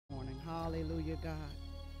Hallelujah, God.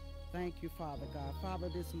 Thank you, Father God. Father,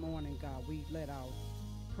 this morning, God, we let our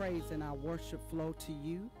praise and our worship flow to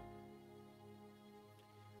you.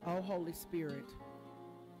 Oh, Holy Spirit,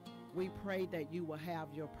 we pray that you will have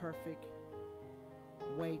your perfect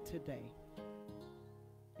way today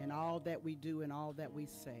in all that we do and all that we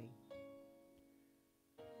say.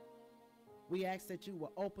 We ask that you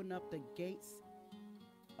will open up the gates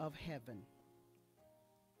of heaven.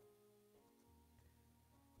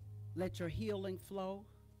 Let your healing flow.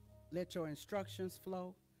 Let your instructions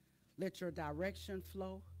flow. Let your direction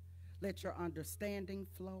flow. Let your understanding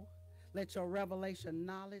flow. Let your revelation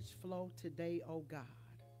knowledge flow today, oh God.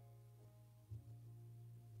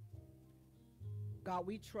 God,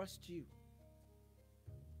 we trust you.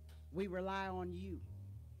 We rely on you.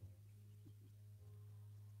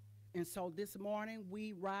 And so this morning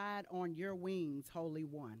we ride on your wings, Holy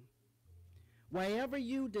One. Wherever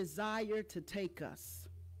you desire to take us,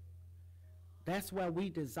 that's where we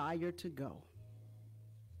desire to go.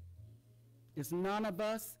 It's none of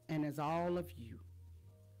us and it's all of you.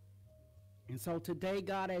 And so today,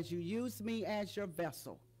 God, as you use me as your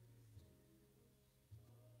vessel,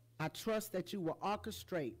 I trust that you will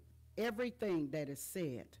orchestrate everything that is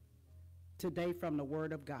said today from the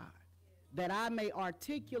Word of God, that I may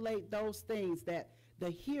articulate those things that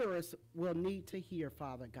the hearers will need to hear,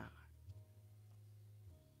 Father God.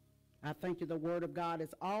 I thank you the Word of God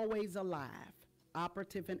is always alive,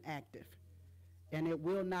 operative, and active, and it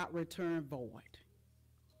will not return void.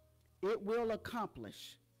 It will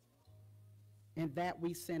accomplish in that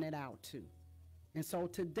we send it out to. And so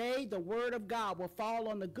today the Word of God will fall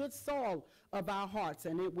on the good soil of our hearts,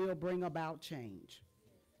 and it will bring about change.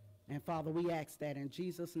 And Father, we ask that in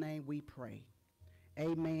Jesus' name we pray.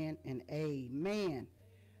 Amen and amen.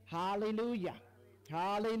 Hallelujah.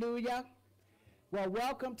 Hallelujah. Well,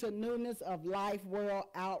 welcome to Newness of Life World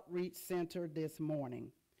Outreach Center this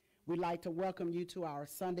morning. We'd like to welcome you to our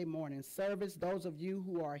Sunday morning service. Those of you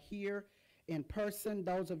who are here in person,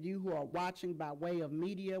 those of you who are watching by way of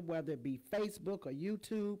media, whether it be Facebook or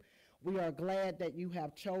YouTube, we are glad that you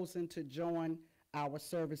have chosen to join our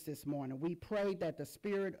service this morning. We pray that the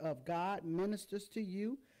Spirit of God ministers to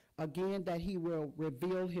you, again, that he will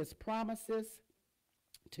reveal his promises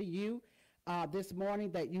to you this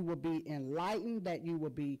morning, that you will be enlightened, that you will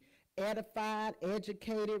be edified,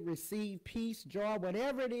 educated, receive peace, joy,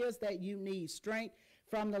 whatever it is that you need, strength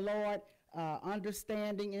from the Lord,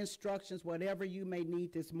 understanding, instructions, whatever you may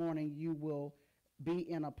need this morning, you will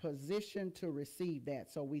be in a position to receive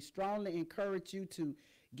that. So we strongly encourage you to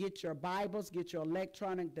get your Bibles, get your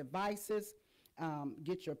electronic devices,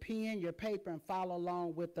 get your pen, your paper, and follow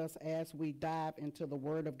along with us as we dive into the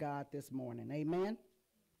Word of God this morning. Amen.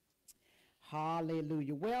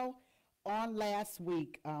 Hallelujah. Well, on last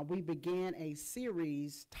week, we began a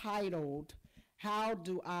series titled, How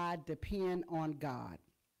Do I Depend on God?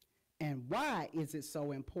 And why is it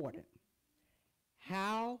so important?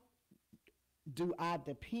 How do I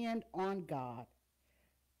depend on God?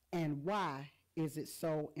 And why is it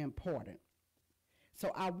so important?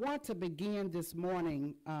 So I want to begin this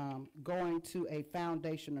morning going to a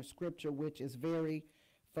foundation of scripture which is very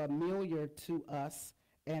familiar to us.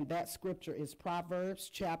 And that scripture is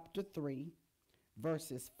Proverbs chapter 3,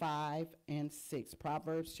 verses 5 and 6.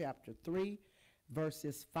 Proverbs chapter 3,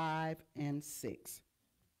 verses 5 and 6.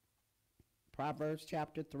 Proverbs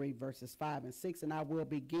chapter 3, verses 5 and 6. And I will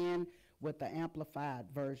begin with the Amplified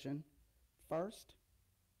version first.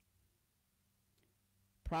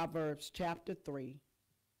 Proverbs chapter 3,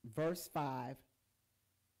 verse 5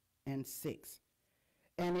 and 6.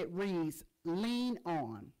 And it reads, lean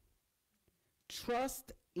on,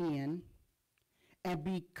 trust in, and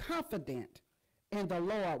be confident in the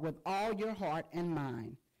Lord with all your heart and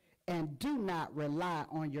mind, and do not rely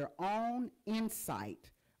on your own insight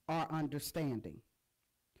or understanding.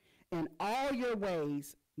 In all your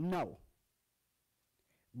ways, know,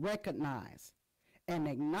 recognize, and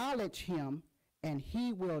acknowledge him, and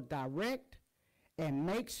he will direct and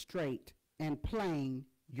make straight and plain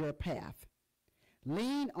your path.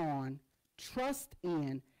 Lean on, trust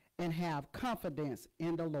in, and have confidence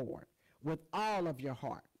in the Lord with all of your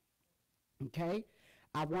heart. Okay?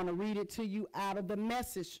 I want to read it to you out of the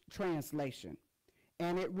Message translation.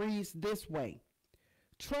 And it reads this way.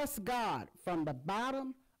 Trust God from the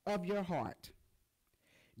bottom of your heart.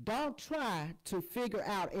 Don't try to figure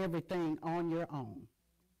out everything on your own.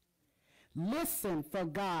 Listen for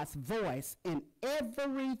God's voice in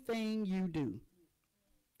everything you do,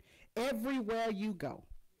 everywhere you go.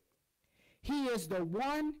 He is the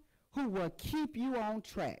one who will keep you on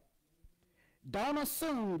track. Don't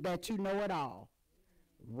assume that you know it all.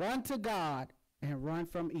 Run to God and run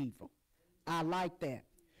from evil. I like that.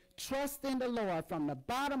 Trust in the Lord from the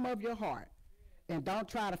bottom of your heart and don't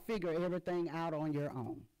try to figure everything out on your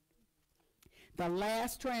own. The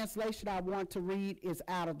last translation I want to read is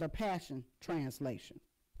out of the Passion Translation.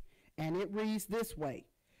 And it reads this way: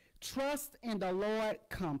 trust in the Lord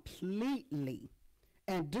completely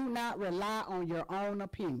and do not rely on your own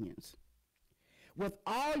opinions. With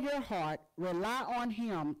all your heart, rely on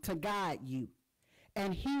him to guide you,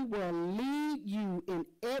 and he will lead you in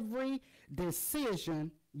every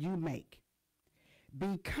decision you make.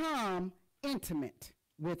 Become intimate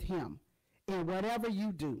with him in whatever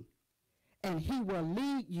you do, and he will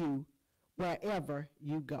lead you wherever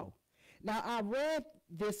you go. Now, I read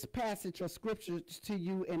this passage of scripture to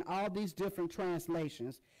you in all these different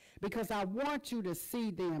translations because I want you to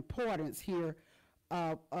see the importance here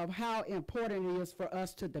of how important it is for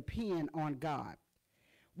us to depend on God.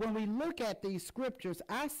 When we look at these scriptures,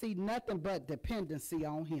 I see nothing but dependency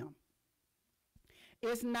on him.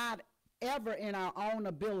 It's not ever in our own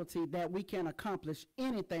ability that we can accomplish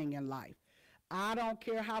anything in life. I don't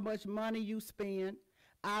care how much money you spend.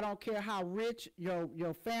 I don't care how rich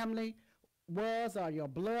your family was or your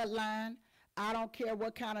bloodline. I don't care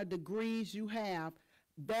what kind of degrees you have.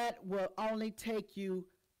 That will only take you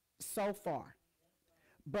so far.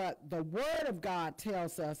 But the word of God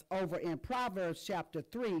tells us over in Proverbs chapter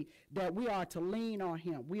 3 that we are to lean on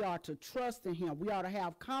him. We are to trust in him. We are to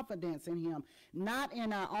have confidence in him, not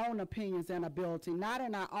in our own opinions and ability, not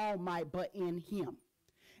in our own might, but in him.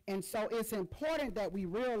 And so it's important that we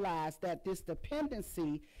realize that this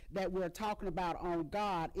dependency that we're talking about on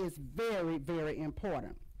God is very, very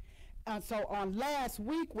important. So on last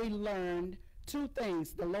week, we learned two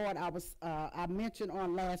things. The Lord, I mentioned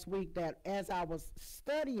on last week that as I was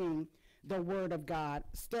studying the Word of God,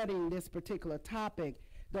 studying this particular topic,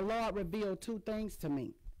 the Lord revealed two things to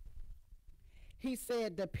me. He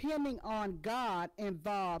said, depending on God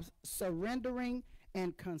involves surrendering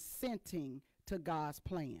and consenting to God's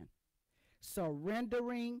plan.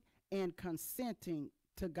 Surrendering and consenting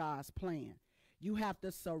to God's plan. You have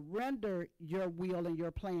to surrender your will and your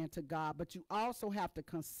plan to God, but you also have to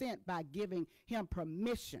consent by giving him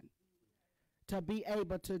permission to be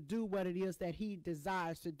able to do what it is that he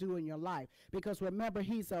desires to do in your life. Because remember,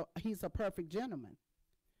 he's a perfect gentleman.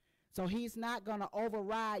 So he's not going to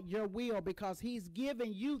override your will because he's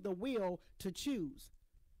given you the will to choose.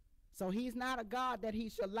 So he's not a God that he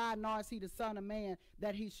should lie, nor is he the Son of Man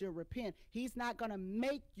that he should repent. He's not going to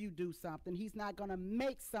make you do something. He's not going to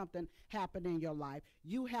make something happen in your life.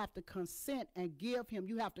 You have to consent and give him.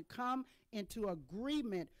 You have to come into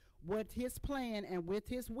agreement with his plan and with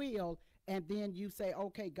his will, and then you say,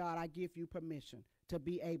 okay, God, I give you permission to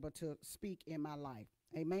be able to speak in my life.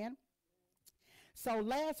 Amen? So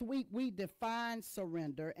last week we defined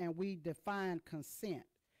surrender and we defined consent.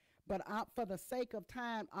 But for the sake of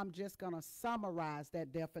time, I'm just going to summarize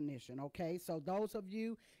that definition, okay? So those of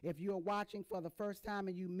you, if you're watching for the first time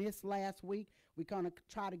and you missed last week, we're going to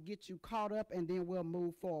try to get you caught up, and then we'll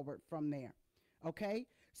move forward from there, okay?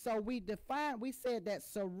 So we said that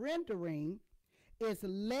surrendering is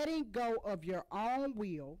letting go of your own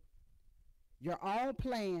will, your own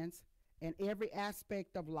plans, and every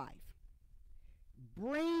aspect of life.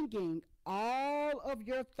 Bringing all of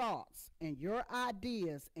your thoughts and your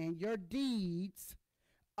ideas and your deeds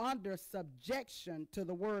under subjection to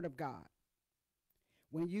the Word of God.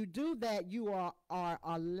 When you do that, you are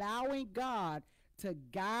allowing God to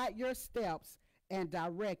guide your steps and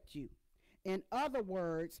direct you. In other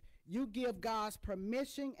words, you give God's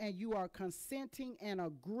permission and you are consenting and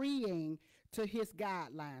agreeing to his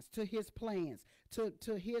guidelines, to his plans,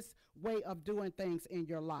 to his way of doing things in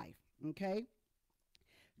your life, okay?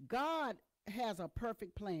 God has a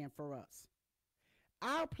perfect plan for us.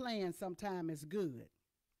 Our plan sometimes is good,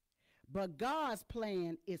 but God's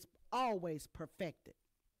plan is always perfected.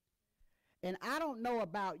 And I don't know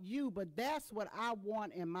about you, but that's what I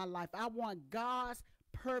want in my life. I want God's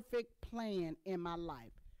perfect plan in my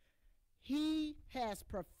life. He has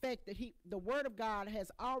perfected, the Word of God has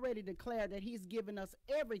already declared that he's given us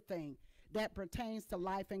everything that pertains to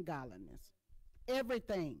life and godliness.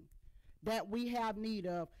 Everything that we have need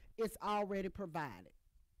of is already provided.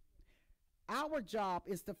 Our job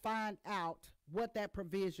is to find out what that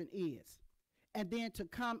provision is, and then to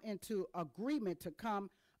come into agreement, to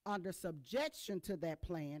come under subjection to that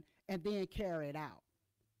plan, and then carry it out.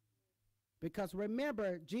 Because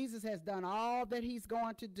remember, Jesus has done all that he's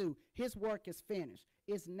going to do. His work is finished.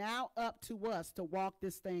 It's now up to us to walk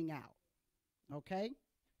this thing out. Okay?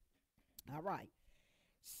 All right.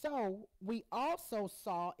 So we also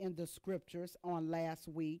saw in the scriptures on last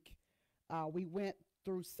week, we went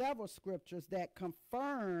through several scriptures that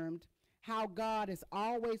confirmed how God is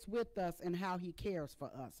always with us and how he cares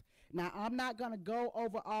for us. Now, I'm not going to go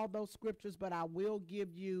over all those scriptures, but I will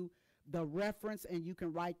give you the reference and you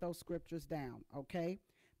can write those scriptures down, okay?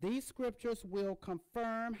 These scriptures will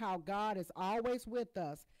confirm how God is always with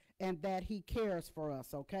us and that he cares for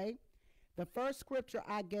us, okay? The first scripture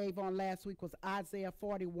I gave on last week was Isaiah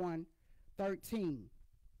 41:13.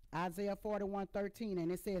 Isaiah 41:13,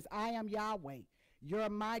 and it says, I am Yahweh, your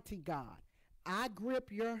mighty God. I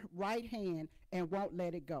grip your right hand and won't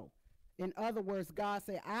let it go. In other words, God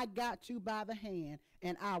said, I got you by the hand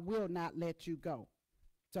and I will not let you go.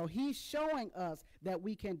 So he's showing us that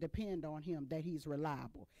we can depend on him, that he's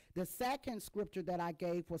reliable. The second scripture that I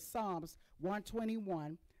gave was Psalms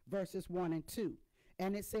 121, verses 1 and 2.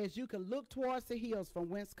 And it says, you can look towards the hills from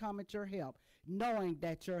whence cometh your help, knowing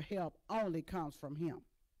that your help only comes from him.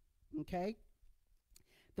 Okay?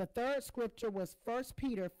 The third scripture was 1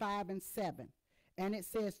 Peter 5 and 7. And it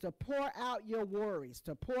says to pour out your worries,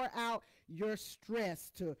 to pour out your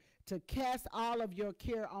stress, to cast all of your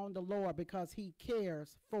care on the Lord because he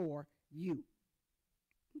cares for you.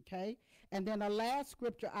 Okay? And then the last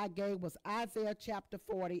scripture I gave was Isaiah chapter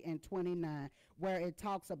 40 and 29, where it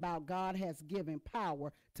talks about God has given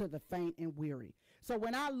power to the faint and weary. So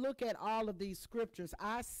when I look at all of these scriptures,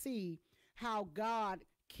 I see how God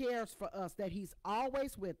cares for us, that he's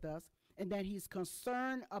always with us, and that he's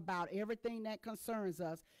concerned about everything that concerns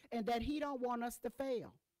us, and that he don't want us to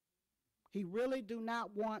fail. He really do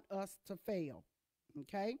not want us to fail,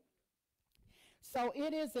 okay? So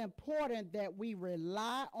it is important that we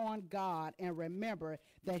rely on God and remember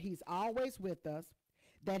that he's always with us,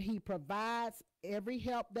 that he provides every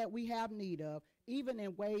help that we have need of, even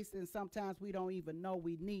in ways that sometimes we don't even know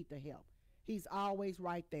we need the help. He's always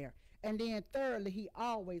right there. And then thirdly, he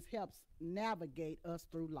always helps navigate us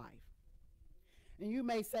through life. And you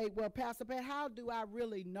may say, well, Pastor Pat, how do I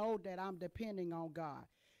really know that I'm depending on God?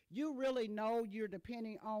 You really know you're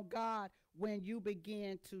depending on God when you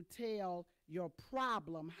begin to tell your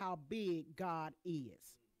problem how big God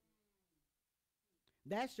is.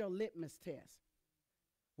 That's your litmus test.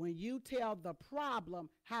 When you tell the problem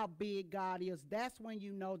how big God is, that's when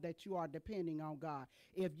you know that you are depending on God.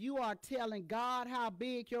 If you are telling God how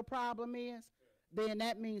big your problem is, then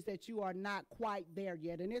that means that you are not quite there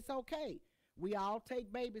yet. And it's okay. We all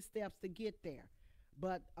take baby steps to get there.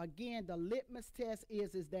 But again, the litmus test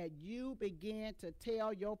is that you begin to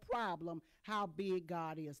tell your problem how big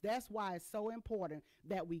God is. That's why it's so important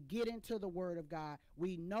that we get into the Word of God.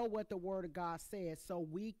 We know what the Word of God says so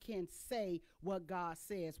we can say what God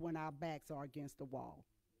says when our backs are against the wall.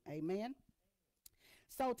 Amen?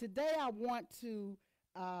 So today I want to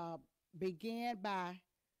begin by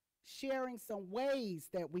sharing some ways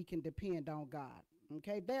that we can depend on God.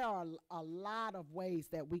 Okay, there are a lot of ways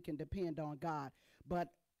that we can depend on God, but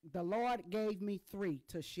the Lord gave me 3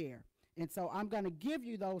 to share. And so I'm going to give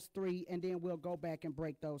you those 3, and then we'll go back and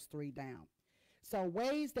break those 3 down. So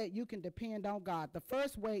ways that you can depend on God. The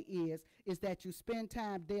first way is that you spend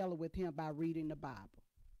time daily with him by reading the Bible.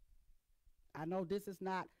 I know this is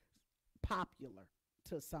not popular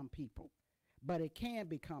to some people, but it can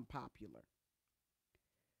become popular.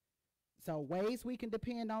 So ways we can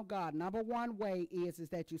depend on God. Number one way is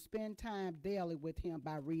that you spend time daily with him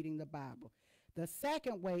by reading the Bible. The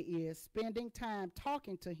second way is spending time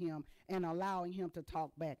talking to him and allowing him to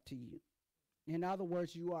talk back to you. In other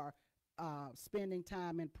words, you are spending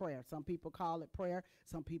time in prayer. Some people call it prayer.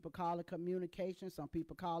 Some people call it communication. Some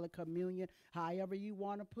people call it communion. However you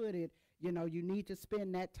want to put it, you know, you need to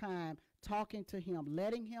spend that time talking to him,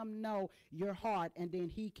 letting him know your heart, and then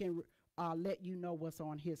he can let you know what's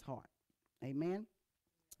on his heart. Amen.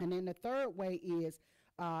 And then the third way is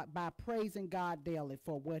by praising God daily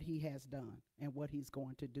for what he has done and what he's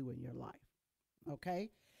going to do in your life. Okay.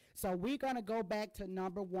 So we're going to go back to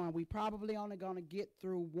number 1. We probably only going to get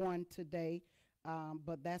through 1 today,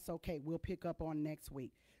 but that's okay. We'll pick up on next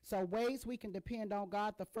week. So ways we can depend on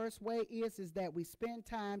God. The first way is that we spend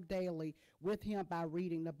time daily with him by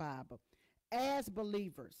reading the Bible. As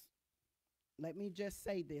believers, let me just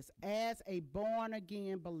say this, as a born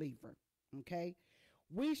again believer, okay,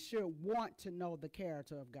 we should want to know the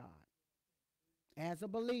character of God as a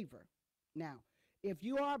believer. Now, if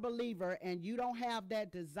you are a believer and you don't have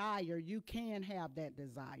that desire, you can have that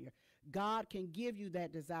desire. God can give you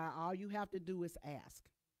that desire. All you have to do is ask.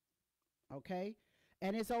 Okay?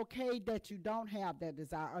 And it's okay that you don't have that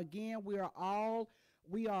desire. Again, we are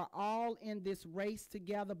all in this race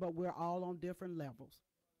together, but we're all on different levels.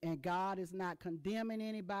 And God is not condemning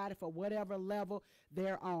anybody for whatever level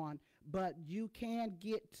they're on, but you can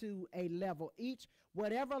get to a level.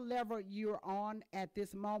 Whatever level you're on at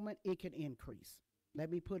this moment, it can increase. Let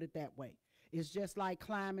me put it that way. It's just like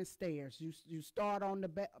climbing stairs. You start on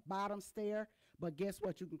the bottom stair, but guess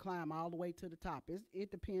what? You can climb all the way to the top.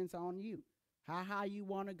 It depends on you, how high you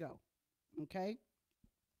want to go. Okay?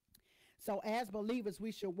 So, as believers,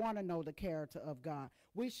 we should want to know the character of God.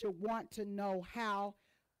 We should want to know how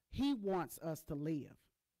He wants us to live,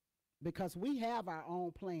 because we have our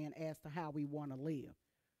own plan as to how we want to live,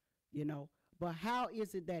 you know. But how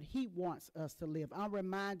is it that He wants us to live? I'm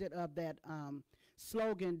reminded of that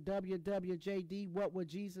slogan, WWJD, what would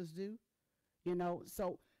Jesus do? You know,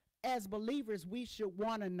 so as believers, we should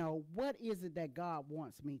want to know, what is it that God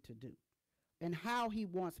wants me to do and how He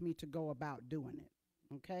wants me to go about doing it,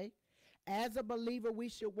 okay? As a believer, we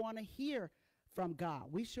should want to hear from God.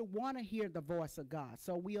 We should want to hear the voice of God,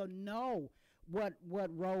 so we'll know what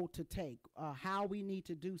road to take, how we need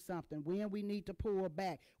to do something, when we need to pull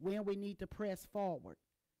back, when we need to press forward.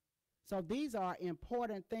 So these are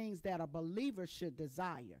important things that a believer should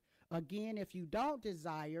desire. Again, if you don't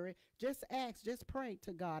desire it, just ask, just pray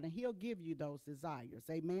to God, and He'll give you those desires.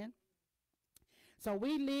 Amen. So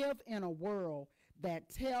we live in a world that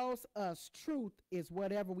tells us truth is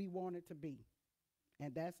whatever we want it to be,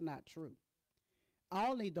 and that's not true.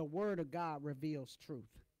 Only the Word of God reveals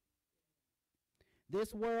truth.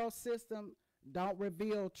 This world system don't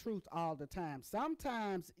reveal truth all the time.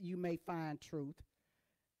 Sometimes you may find truth,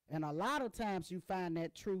 and a lot of times you find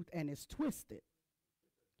that truth and it's twisted.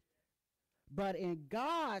 But in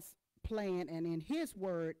God's plan and in His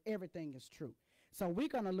Word, everything is true. So we're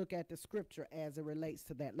going to look at the scripture as it relates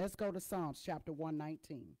to that. Let's go to Psalms chapter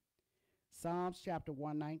 119. Psalms chapter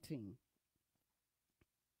 119.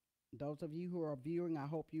 Those of you who are viewing, I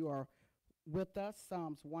hope you are with us.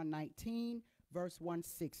 Psalms 119, verse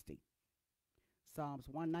 160. Psalms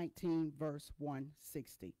 119, verse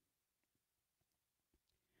 160.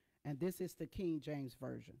 And this is the King James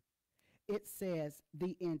Version. It says,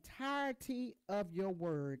 the entirety of your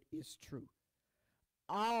word is true.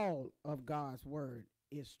 All of God's word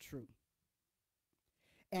is true.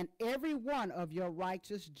 And every one of your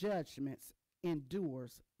righteous judgments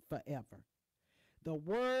endures forever. The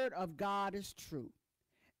word of God is true.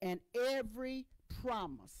 And every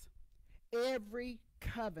promise, every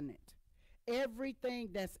covenant, everything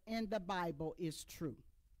that's in the Bible is true.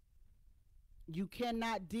 You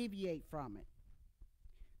cannot deviate from it.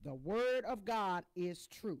 The word of God is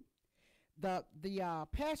true. The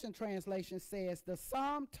Passion Translation says the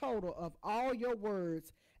sum total of all your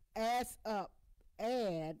words adds up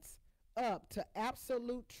to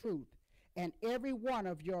absolute truth, and every one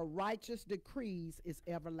of your righteous decrees is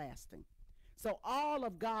everlasting. So all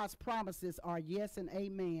of God's promises are yes and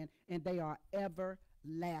amen, and they are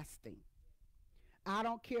everlasting. I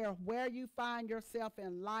don't care where you find yourself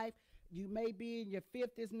in life. You may be in your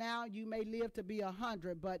 50s now. You may live to be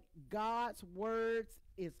 100, but God's words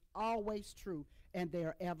is always true, and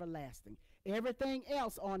they're everlasting. Everything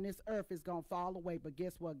else on this earth is going to fall away, but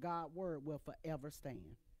guess what? God's word will forever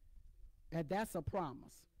stand. And that's a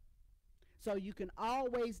promise. So you can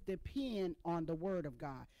always depend on the word of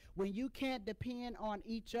God. When you can't depend on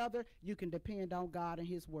each other, you can depend on God and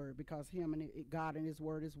His word, because God and His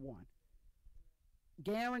word is one.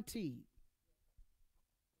 Guaranteed.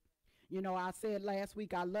 You know, I said last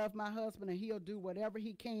week, I love my husband and he'll do whatever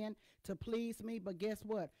he can to please me. But guess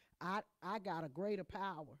what? I got a greater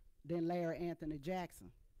power than Larry Anthony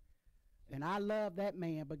Jackson. And I love that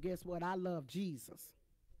man, but guess what? I love Jesus.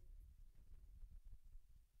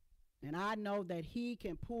 And I know that He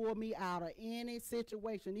can pull me out of any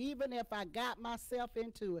situation. Even if I got myself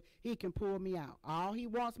into it, He can pull me out. All He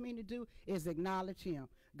wants me to do is acknowledge Him.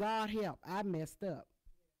 God help, I messed up.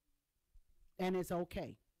 And it's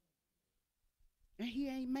okay. And He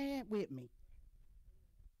ain't mad with me.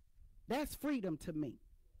 That's freedom to me.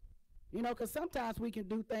 You know, because sometimes we can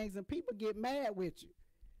do things and people get mad with you.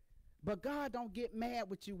 But God don't get mad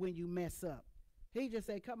with you when you mess up. He just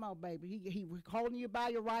say, come on, baby. He holding you by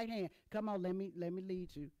your right hand. Come on, let me lead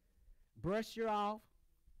you. Brush you off.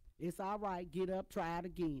 It's all right. Get up, try it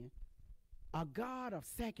again. A God of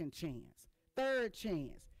second chance, third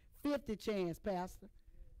chance, 50th chance, Pastor.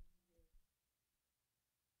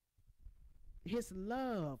 His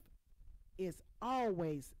love is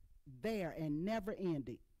always there and never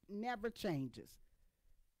ending, never changes.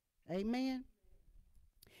 Amen.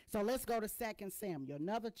 So let's go to 2 Samuel,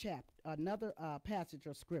 another passage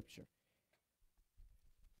of scripture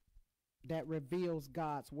that reveals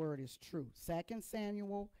God's word is true. 2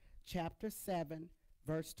 Samuel chapter 7,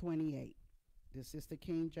 verse 28. This is the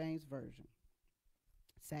King James Version.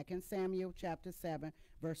 2 Samuel chapter 7,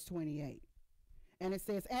 verse 28. And it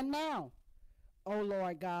says, and now, O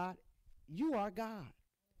Lord God, you are God,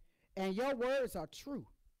 and your words are true.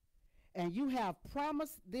 And you have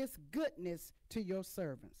promised this goodness to your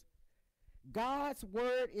servants. God's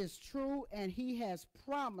word is true, and he has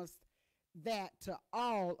promised that to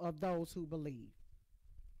all of those who believe.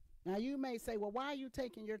 Now you may say, well, why are you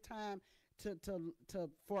taking your time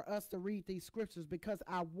for us to read these scriptures? Because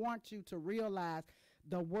I want you to realize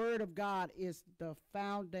the word of God is the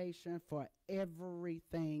foundation for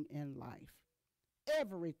everything in life.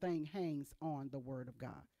 Everything hangs on the word of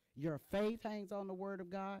God. Your faith hangs on the word of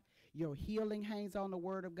God. Your healing hangs on the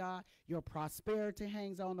word of God. Your prosperity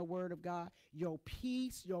hangs on the word of God. Your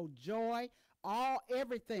peace, your joy,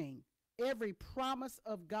 everything, every promise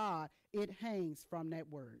of God, it hangs from that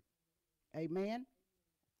word. Amen.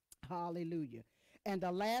 Hallelujah. And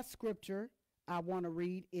the last scripture I want to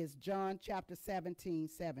read is John chapter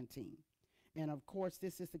 17:17. And of course,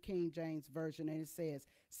 this is the King James Version, and it says,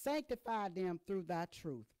 sanctify them through thy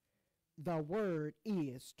truth. The word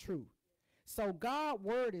is true. So God's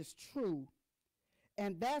word is true,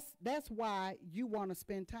 and that's why you want to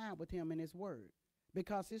spend time with him in his word,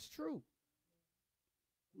 because it's true.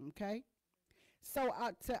 Okay? So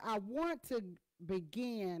I want to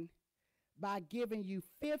begin by giving you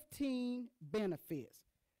 15 benefits.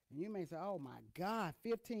 And you may say, oh my God,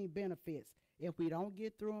 15 benefits. If we don't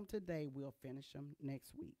get through them today, we'll finish them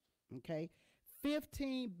next week. Okay?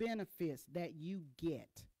 15 benefits that you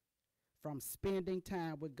get from spending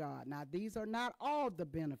time with God. Now, these are not all the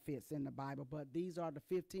benefits in the Bible, but these are the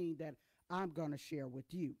 15 that I'm going to share with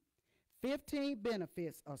you. 15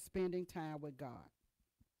 benefits of spending time with God.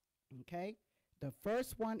 Okay? The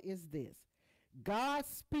first one is this. God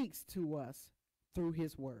speaks to us through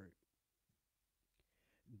his word.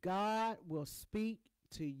 God will speak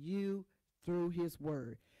to you through his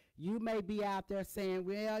word. You may be out there saying,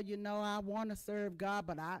 well, I want to serve God,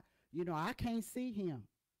 but I can't see him.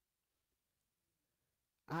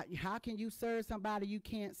 How can you serve somebody you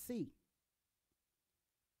can't see?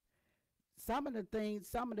 Some of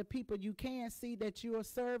the people you can see that you are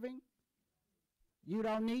serving, you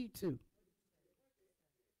don't need to.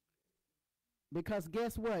 Because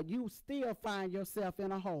guess what? You still find yourself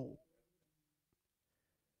in a hole.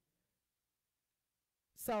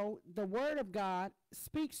 So the word of God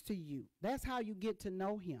speaks to you. That's how you get to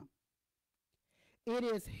know him. It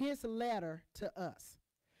is his letter to us.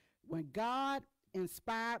 When God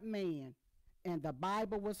inspired man and the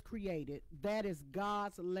Bible was created, that is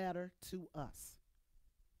God's letter to us.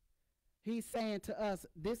 He's saying to us,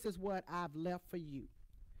 this is what I've left for you.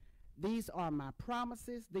 These are my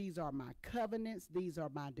promises. These are my covenants. These are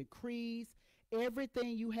my decrees.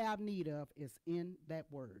 Everything you have need of is in that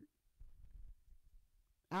word.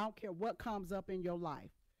 I don't care what comes up in your life.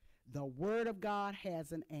 The word of God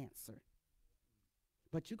has an answer.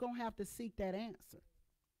 But you're going to have to seek that answer.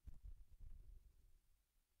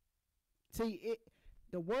 See,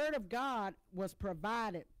 the word of God was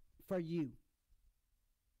provided for you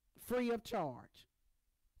free of charge.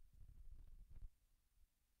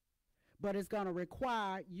 But it's going to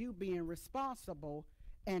require you being responsible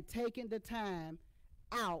and taking the time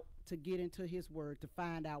out to get into his word to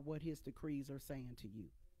find out what his decrees are saying to you.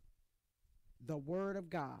 The word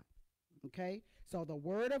of God. Okay? So the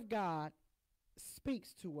word of God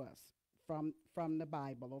speaks to us from the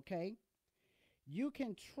Bible, okay? You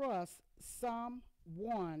can trust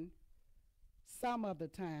someone some of the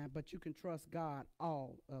time, but you can trust God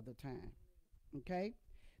all of the time. Okay?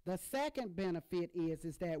 The second benefit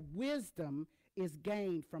is that wisdom is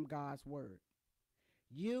gained from God's word.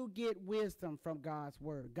 You get wisdom from God's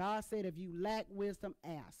word. God said if you lack wisdom,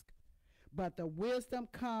 ask. But the wisdom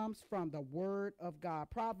comes from the word of God.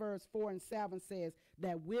 Proverbs 4:7 says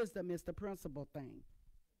that wisdom is the principal thing.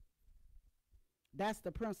 That's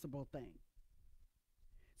the principal thing.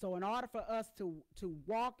 So in order for us to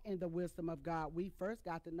walk in the wisdom of God, we first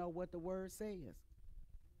got to know what the word says.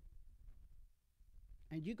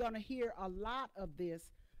 And you're going to hear a lot of this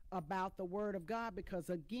about the word of God because,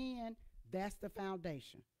 again, that's the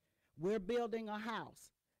foundation. We're building a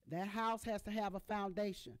house. That house has to have a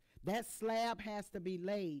foundation. That slab has to be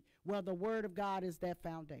laid. Well, the word of God is that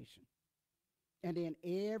foundation. And then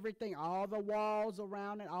everything, all the walls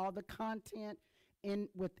around it, all the content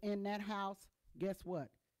within that house, guess what?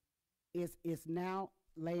 It's now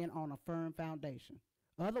laying on a firm foundation.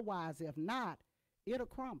 Otherwise, if not, it'll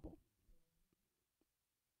crumble.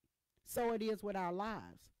 So it is with our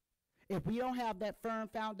lives. If we don't have that firm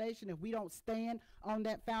foundation, if we don't stand on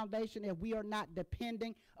that foundation, if we are not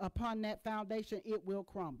depending upon that foundation, it will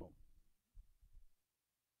crumble.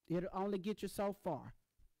 It'll only get you so far.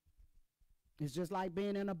 It's just like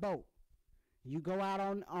being in a boat. You go out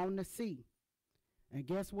on the sea, And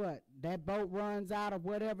guess what? That boat runs out of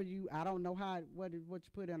whatever I don't know what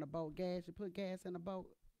you put in a boat, gas. You put gas in a boat?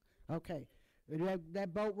 Okay.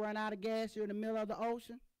 That boat run out of gas, you're in the middle of the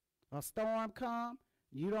ocean, a storm come,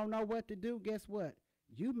 you don't know what to do, guess what?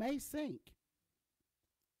 You may sink.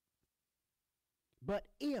 But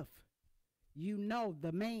if you know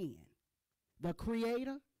the man, the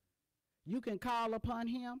creator, you can call upon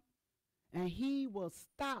him and he will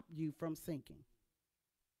stop you from sinking.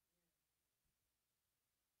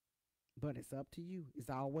 But it's up to you. It's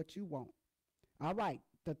all what you want. All right.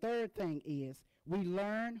 The third thing is we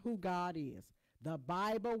learn who God is. The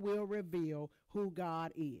Bible will reveal who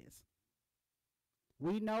God is.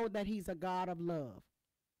 We know that he's a God of love.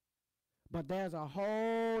 But there's a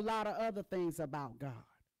whole lot of other things about God.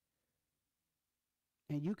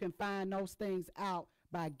 And you can find those things out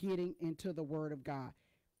by getting into the Word of God.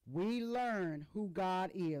 We learn who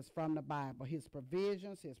God is from the Bible, his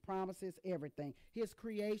provisions, his promises, everything. His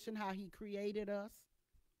creation, how he created us.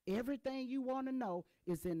 Everything you want to know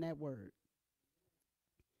is in that word.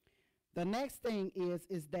 The next thing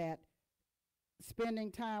is that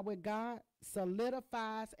spending time with God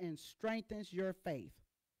solidifies and strengthens your faith.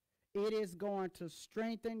 It is going to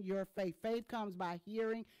strengthen your faith. Faith comes by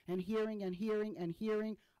hearing and hearing and hearing and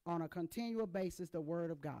hearing on a continual basis the word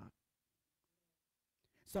of God.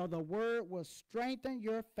 So the word will strengthen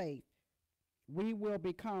your faith. We will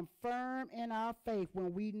become firm in our faith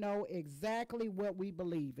when we know exactly what we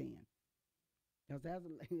believe in. Because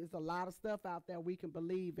there's a lot of stuff out there we can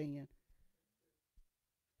believe in.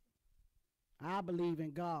 I believe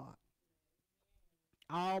in God.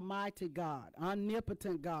 Almighty God,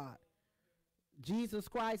 omnipotent God, Jesus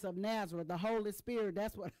Christ of Nazareth, the Holy Spirit.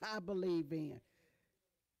 That's what I believe in.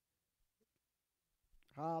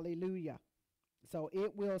 Hallelujah. So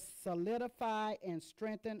it will solidify and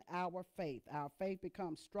strengthen our faith. Our faith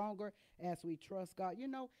becomes stronger as we trust God. You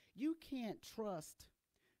know, you can't trust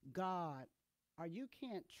God, or you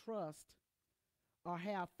can't trust or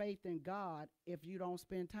have faith in God if you don't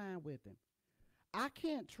spend time with him. I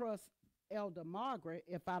can't trust Elder Margaret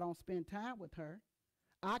if I don't spend time with her.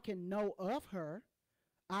 I can know of her.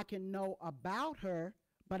 I can know about her,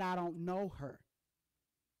 but I don't know her.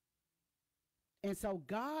 And so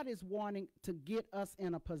God is wanting to get us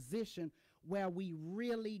in a position where we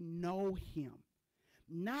really know him,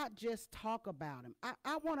 not just talk about him.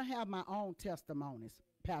 I want to have my own testimonies,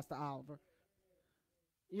 Pastor Oliver.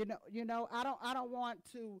 I don't want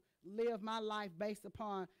to live my life based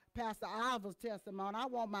upon Pastor Oliver's testimony. I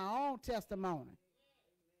want my own testimony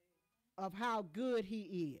of how good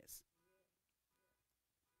he is.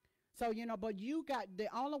 So, but the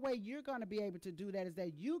only way you're going to be able to do that is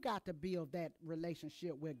that you got to build that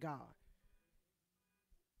relationship with God.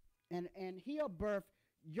 And he'll birth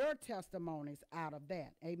your testimonies out of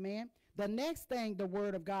that. Amen. The next thing the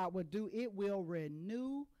word of God will do, it will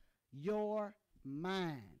renew your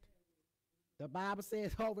mind. The Bible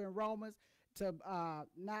says over in Romans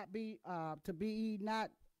be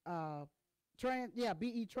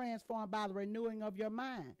ye transformed by the renewing of your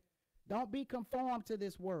mind. Don't be conformed to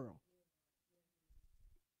this world.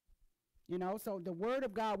 So the word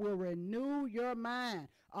of God will renew your mind.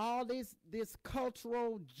 All this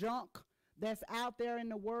cultural junk that's out there in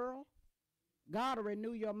the world, God will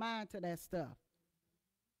renew your mind to that stuff.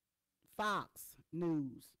 Fox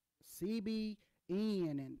News, CBN,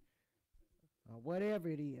 and whatever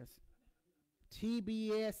it is,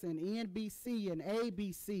 TBS and NBC and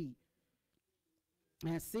ABC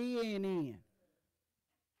and CNN.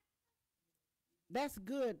 That's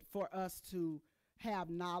good for us to have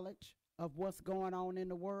knowledge of what's going on in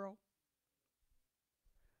the world.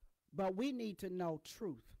 But we need to know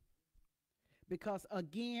truth. Because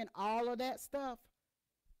again, all of that stuff,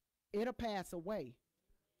 it'll pass away.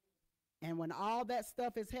 And when all that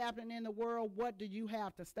stuff is happening in the world, what do you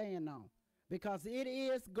have to stand on? Because it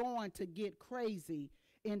is going to get crazy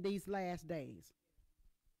in these last days.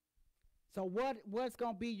 So what's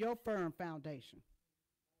going to be your firm foundation?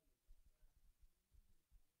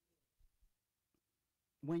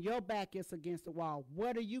 When your back is against the wall,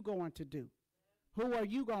 what are you going to do? Who are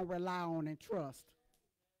you going to rely on and trust?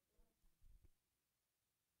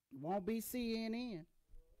 It won't be CNN.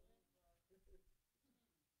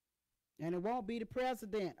 And it won't be the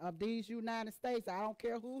president of these United States. I don't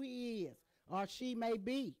care who he is or she may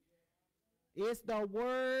be. It's the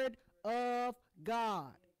word of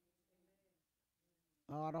God.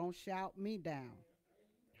 Oh, don't shout me down.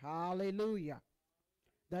 Hallelujah.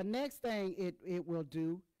 The next thing it will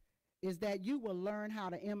do is that you will learn how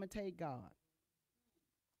to imitate God.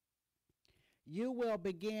 You will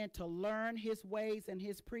begin to learn his ways and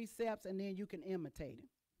his precepts, and then you can imitate him.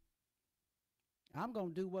 I'm going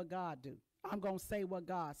to do what God do. I'm going to say what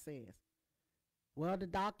God says. Well, the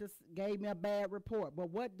doctors gave me a bad report, but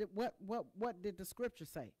what did the scripture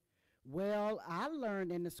say? Well, I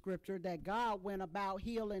learned in the scripture that God went about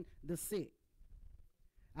healing the sick.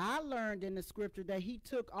 I learned in the scripture that he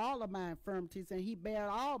took all of my infirmities and he bare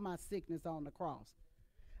all my sickness on the cross.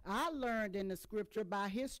 I learned in the scripture by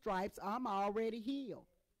his stripes I'm already healed.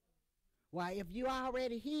 Why, if you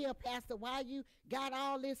already healed, Pastor, why you got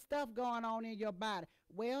all this stuff going on in your body?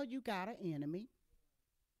 Well, you got an enemy.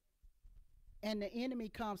 And the enemy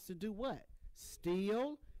comes to do what?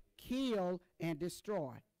 Steal, kill, and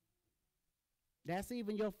destroy. That's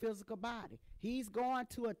even your physical body. He's going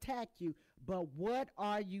to attack you, but what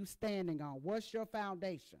are you standing on? What's your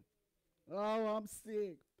foundation? Oh, I'm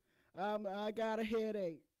sick. I got a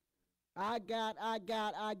headache. I got.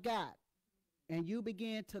 And you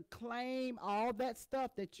begin to claim all that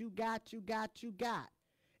stuff that you got,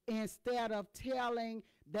 instead of telling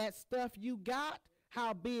that stuff you got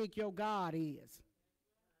how big your God is.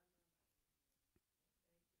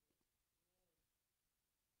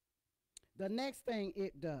 The next thing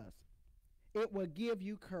it does, it will give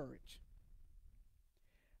you courage.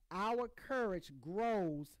 Our courage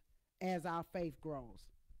grows as our faith grows.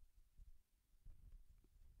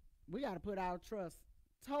 We got to put our trust,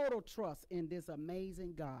 total trust, in this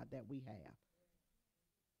amazing God that we have.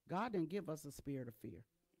 God didn't give us a spirit of fear.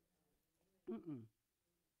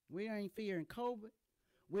 We ain't fearing COVID.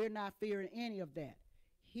 We're not fearing any of that.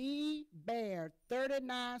 He bare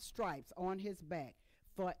 39 stripes on his back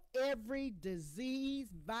for every disease,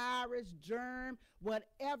 virus, germ,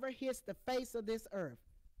 whatever hits the face of this earth.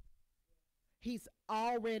 He's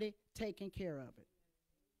already taken care of it.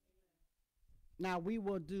 Now we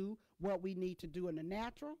will do what we need to do in the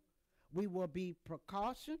natural. We will be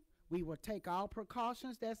precaution. We will take all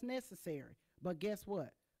precautions that's necessary. But guess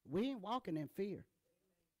what? We ain't walking in fear.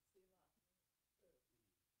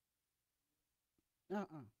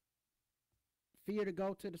 Fear to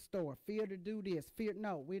go to the store. Fear to do this. Fear.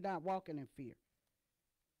 No, we're not walking in fear.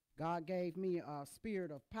 God gave me a spirit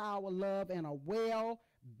of power, love, and a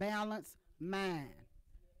well-balanced mind.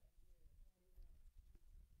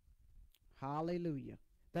 Hallelujah.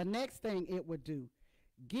 The next thing it would do,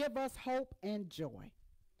 give us hope and joy.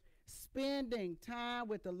 Spending time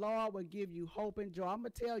with the Lord will give you hope and joy. I'm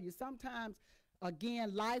going to tell you, sometimes,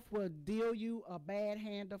 again, life will deal you a bad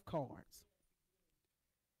hand of cards.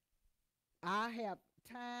 I have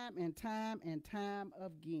time and time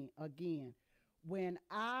again, when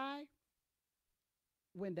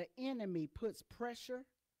the enemy puts pressure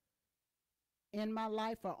in my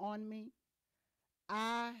life or on me,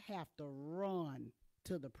 I have to run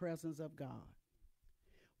to the presence of God.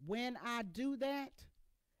 When I do that,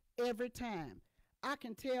 every time, I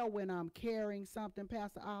can tell when I'm carrying something,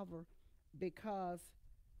 Pastor Oliver, because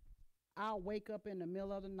I'll wake up in the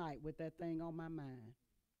middle of the night with that thing on my mind.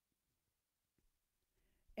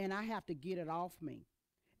 And I have to get it off me.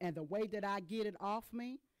 And the way that I get it off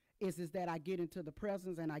me is that I get into the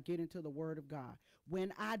presence and I get into the word of God.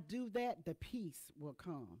 When I do that, the peace will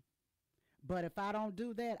come. But if I don't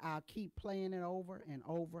do that, I'll keep playing it over and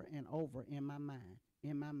over and over in my mind,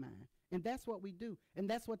 And that's what we do. And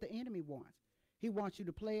that's what the enemy wants. He wants you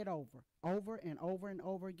to play it over and over and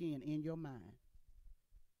over again in your mind.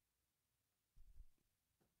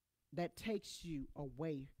 That takes you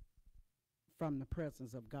away from the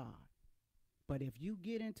presence of God. But if you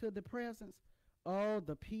get into the presence, oh,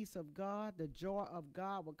 the peace of God, the joy of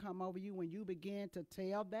God will come over you when you begin to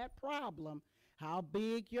tell that problem how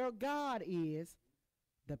big your God is.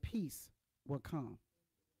 The peace will come.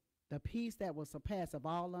 The peace that will surpass of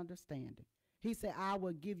all understanding. He said, I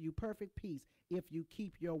will give you perfect peace if you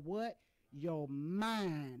keep your what? Your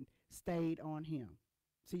mind stayed on him.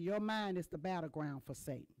 See, your mind is the battleground for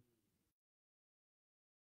Satan.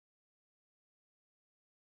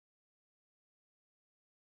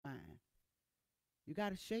 Mind. You got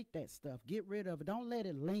to shake that stuff. Get rid of it. Don't let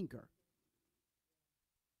it linger.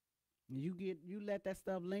 You let that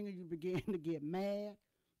stuff linger, you begin to get mad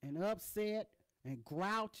and upset and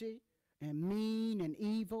grouchy and mean and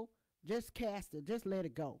evil. Just cast it. Just let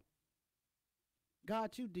it go.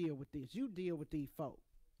 God, you deal with this. You deal with these folk.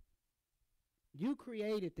 You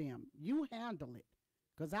created them. You handle it,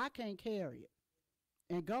 because I can't carry it.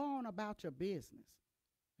 And go on about your business.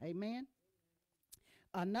 Amen.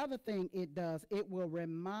 Another thing it does, it will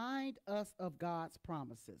remind us of God's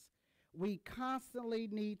promises. We constantly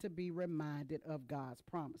need to be reminded of God's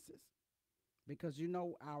promises, because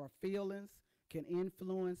our feelings can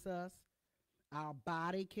influence us. Our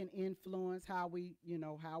body can influence how we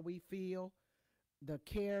feel. The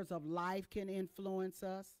cares of life can influence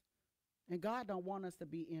us. And God don't want us to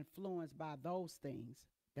be influenced by those things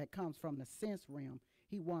that comes from the sense realm.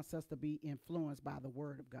 He wants us to be influenced by the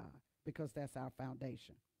word of God because that's our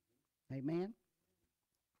foundation. Amen.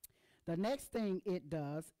 The next thing it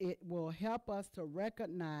does, it will help us to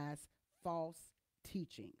recognize false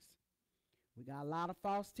teachings. We got a lot of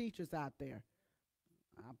false teachers out there.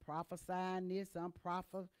 I'm prophesying this, I'm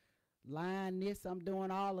prophesying this, I'm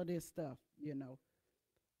doing all of this stuff, you know.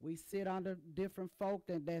 We sit under different folk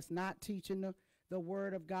that's not teaching the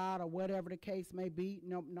word of God or whatever the case may be.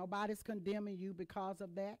 No, nobody's condemning you because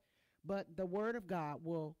of that, but the word of God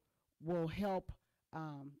will help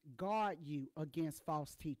guard you against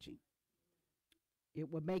false teaching.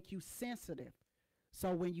 It will make you sensitive.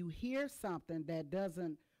 So when you hear something that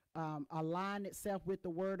doesn't align itself with the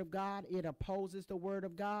word of God, it opposes the word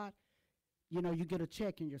of God, you know, you get a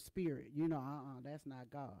check in your spirit. You know, that's not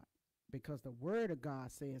God. Because the word of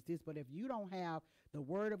God says this. But if you don't have the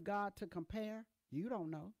word of God to compare, you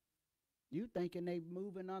don't know. You thinking they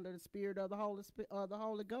moving under the spirit of the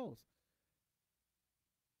Holy Ghost.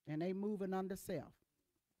 And they moving under self.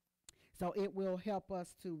 So it will help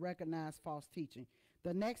us to recognize false teaching.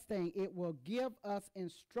 The next thing, it will give us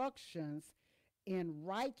instructions in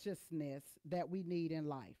righteousness that we need in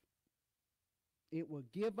life. It will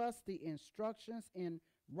give us the instructions in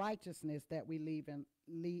righteousness that we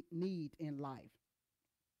need in life.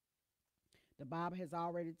 The Bible has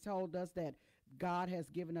already told us that God has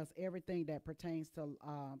given us everything that pertains to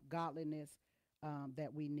godliness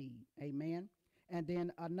that we need. Amen. And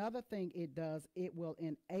then another thing it does, it will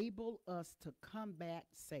enable us to combat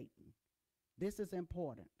Satan. This is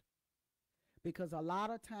important because a lot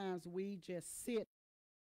of times we just sit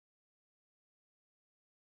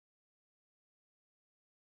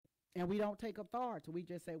and we don't take authority. We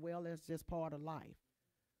just say, well, that's just part of life.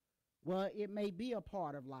 Well, it may be a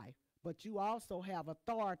part of life, but you also have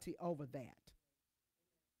authority over that.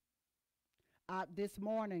 This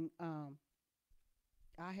morning,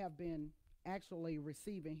 I have been actually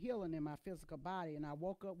receiving healing in my physical body, and I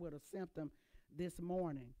woke up with a symptom this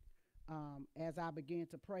morning as I began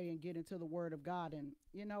to pray and get into the Word of God. And,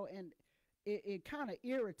 you know, and it kind of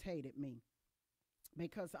irritated me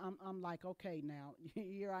because I'm like, okay, now,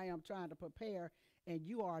 here I am trying to prepare, and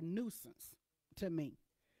you are a nuisance to me.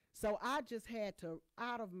 So I just had to,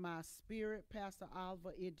 out of my spirit, Pastor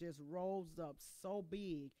Oliver, it just rose up so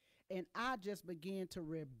big, and I just began to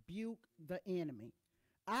rebuke the enemy.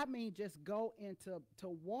 I mean, just go into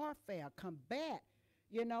warfare, combat.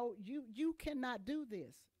 You know, you cannot do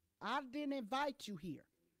this. I didn't invite you here.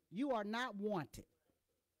 You are not wanted.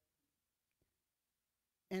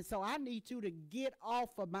 And so I need you to get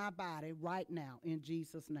off of my body right now in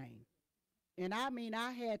Jesus' name. And I mean,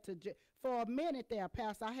 I had to, for a minute there,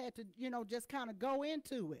 Pastor, I had to, you know, just kind of go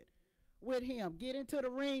into it with him, get into the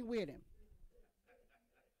ring with him.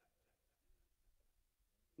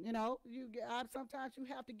 You know, sometimes you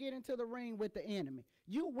have to get into the ring with the enemy.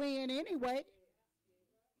 You win anyway.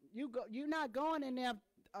 You're not going in there,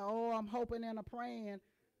 oh, I'm hoping and I'm praying.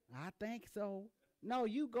 I think so. No,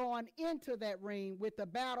 you going into that ring with the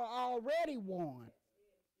battle already won.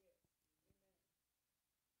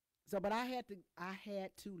 So, but I had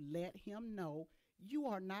to let him know you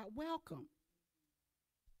are not welcome.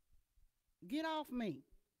 Get off me.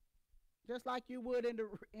 Just like you would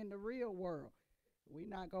in the real world. We're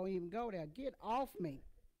not going to even go there. Get off me.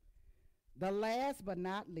 The last but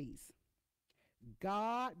not least,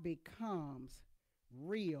 God becomes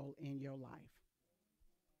real in your life.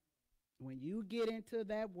 When you get into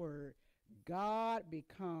that word, God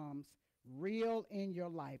becomes real in your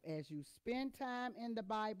life. As you spend time in the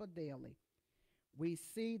Bible daily, we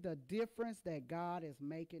see the difference that God is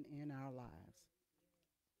making in our lives.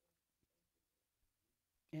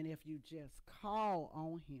 And if you just call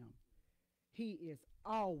on him, he is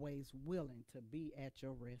always willing to be at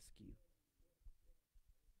your rescue.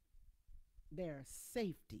 There's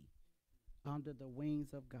safety under the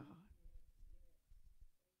wings of God.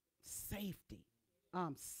 Safety.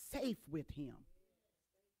 I'm safe with him.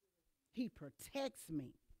 He protects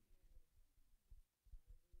me.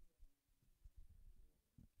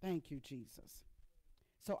 Thank you, Jesus.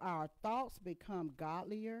 So our thoughts become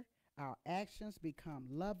godlier, our actions become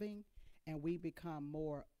loving, and we become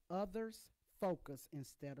more others focused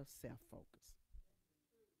instead of self-focused.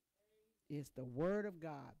 It's the word of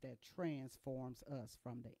God that transforms us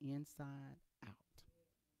from the inside out.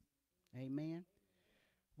 Amen.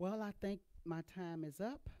 Well, I think my time is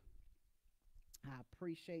up. I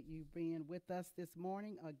appreciate you being with us this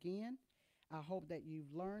morning again. I hope that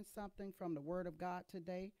you've learned something from the Word of God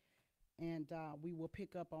today. And we will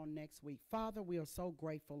pick up on next week. Father, we are so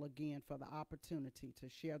grateful again for the opportunity to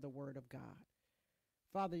share the word of God.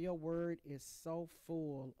 Father, your word is so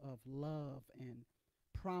full of love and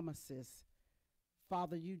promises.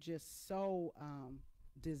 Father, you just so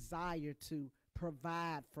desire to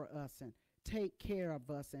provide for us and take care of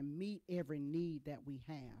us and meet every need that we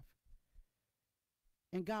have.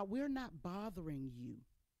 And God, we're not bothering you.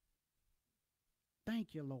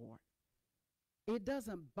 Thank you, Lord. It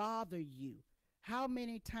doesn't bother you how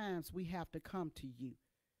many times we have to come to you.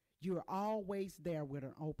 You're always there with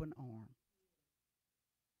an open arm.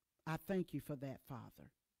 I thank you for that, Father.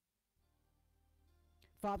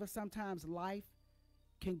 Father, sometimes life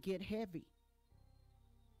can get heavy.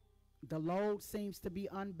 The load seems to be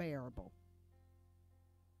unbearable.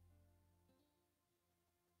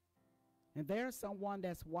 And there's someone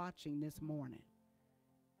that's watching this morning.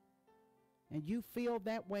 And you feel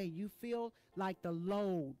that way. You feel like the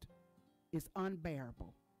load is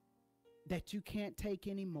unbearable. That you can't take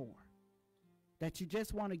anymore. That you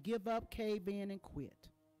just want to give up, cave in, and quit.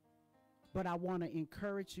 But I want to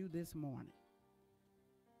encourage you this morning.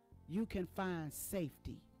 You can find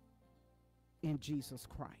safety in Jesus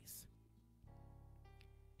Christ.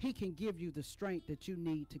 He can give you the strength that you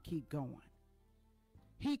need to keep going.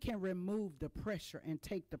 He can remove the pressure and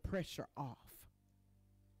take the pressure off.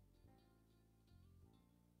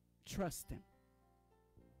 Trust him.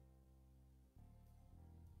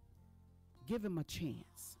 Give him a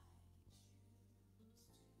chance.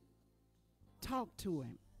 Talk to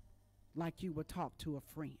him like you would talk to a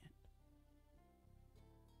friend.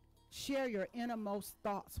 Share your innermost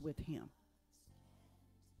thoughts with him.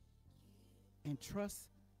 And trust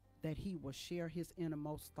that he will share his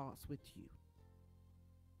innermost thoughts with you.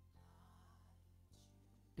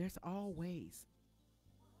 There's always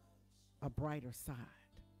a brighter side.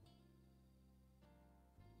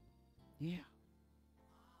 Yeah.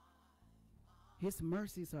 His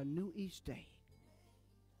mercies are new each day.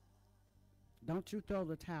 Don't you throw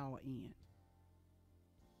the towel in.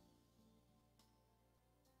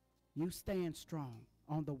 You stand strong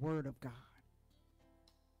on the word of God.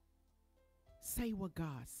 Say what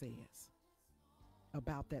God says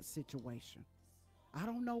about that situation. I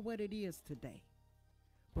don't know what it is today,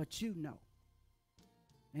 but you know.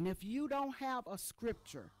 And if you don't have a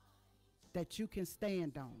scripture that you can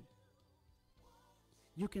stand on,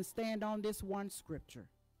 you can stand on this one scripture,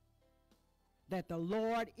 that the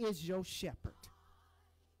Lord is your shepherd,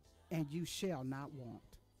 and you shall not want.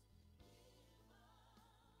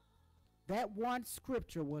 That one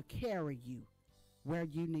scripture will carry you where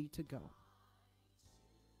you need to go.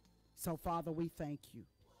 So, Father, we thank you.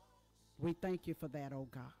 We thank you for that, oh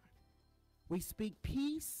God. We speak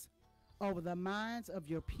peace over the minds of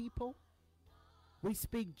your people. We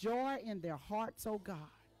speak joy in their hearts, oh God.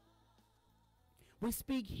 We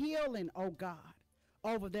speak healing, oh God,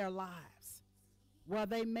 over their lives, where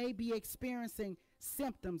they may be experiencing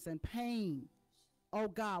symptoms and pain. Oh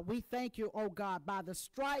God, we thank you, oh God, by the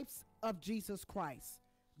stripes of Jesus Christ,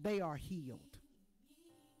 they are healed.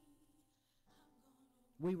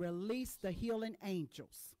 We release the healing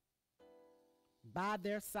angels by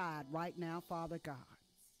their side right now, Father God,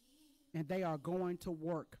 and they are going to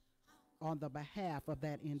work on the behalf of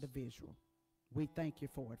that individual. We thank you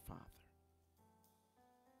for it, Father.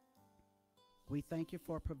 We thank you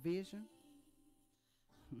for provision.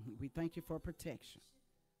 We thank you for protection.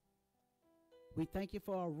 We thank you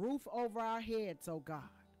for a roof over our heads, oh God.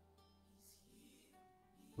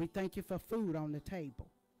 We thank you for food on the table.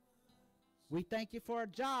 We thank you for a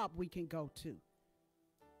job we can go to.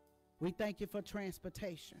 We thank you for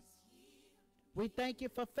transportation. We thank you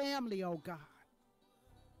for family, oh God.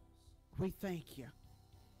 We thank you.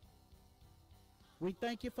 We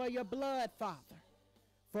thank you for your blood, Father,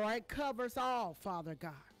 for it covers all, Father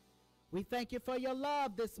God. We thank you for your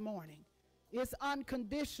love this morning. It's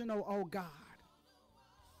unconditional, oh God.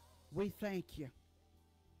 We thank you.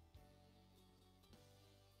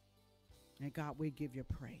 And God, we give you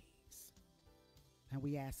praise. And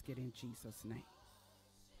we ask it in Jesus' name.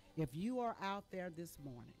 If you are out there this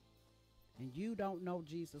morning and you don't know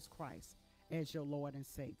Jesus Christ as your Lord and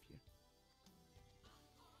Savior,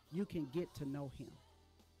 you can get to know him.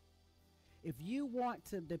 If you want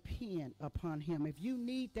to depend upon him, if you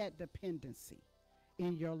need that dependency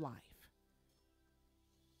in your life,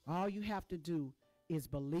 all you have to do is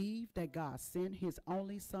believe that God sent his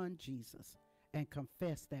only son, Jesus, and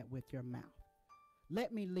confess that with your mouth.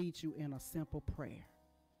 Let me lead you in a simple prayer.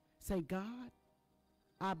 Say, God,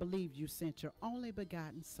 I believe you sent your only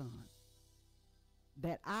begotten son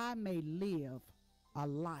that I may live a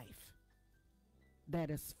life that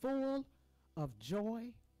is full of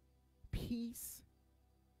joy, peace,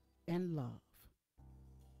 and love.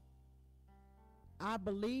 I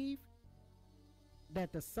believe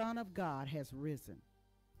that the Son of God has risen.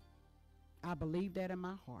 I believe that in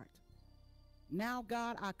my heart. Now,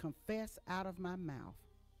 God, I confess out of my mouth.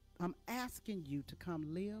 I'm asking you to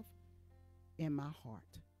come live in my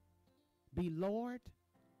heart. Be Lord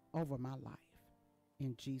over my life.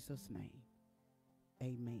 In Jesus' name,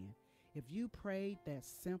 amen. If you prayed that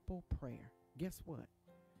simple prayer, guess what?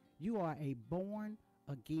 You are a born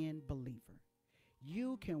again believer.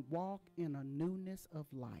 You can walk in a newness of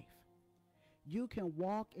life. You can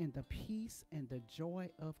walk in the peace and the joy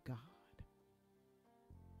of God.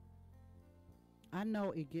 I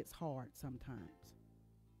know it gets hard sometimes,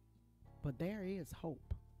 but there is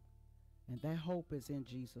hope. And that hope is in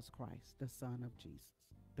Jesus Christ, the Son of Jesus,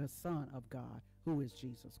 the Son of God, who is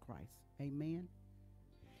Jesus Christ. Amen.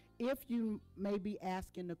 If you may be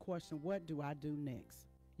asking the question, what do I do next?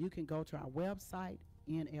 You can go to our website,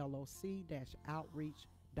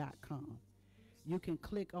 nloc-outreach.com. You can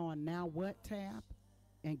click on Now What tab,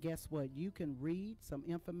 and guess what? You can read some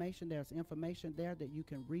information. There's information there that you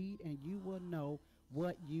can read, and you will know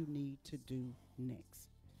what you need to do next.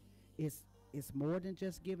 It's more than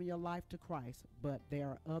just giving your life to Christ, but there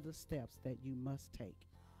are other steps that you must take.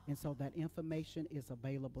 And so that information is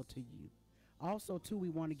available to you. Also, too, we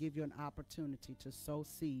want to give you an opportunity to sow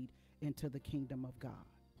seed into the kingdom of God.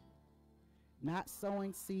 Not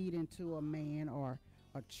sowing seed into a man or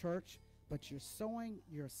a church, but you're sowing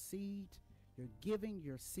your seed, you're giving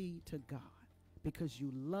your seed to God because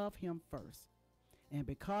you love him first. And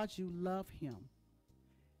because you love him,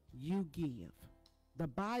 you give. The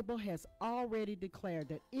Bible has already declared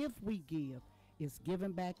that if we give, it's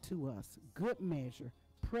given back to us, good measure,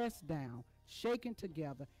 pressed down, shaken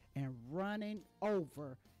together, and running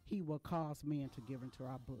over, he will cause men to give into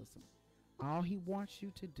our bosom. All he wants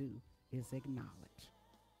you to do is acknowledge.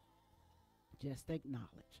 Just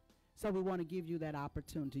acknowledge. So we want to give you that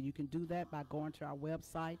opportunity. You can do that by going to our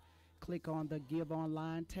website, click on the Give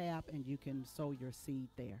Online tab, and you can sow your seed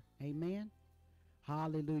there. Amen.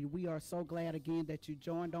 Hallelujah. We are so glad again that you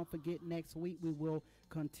joined. Don't forget, next week we will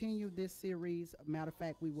continue this series. Matter of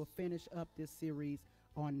fact, we will finish up this series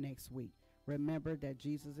on next week. Remember that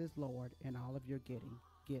Jesus is Lord, and all of your getting,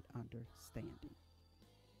 get understanding.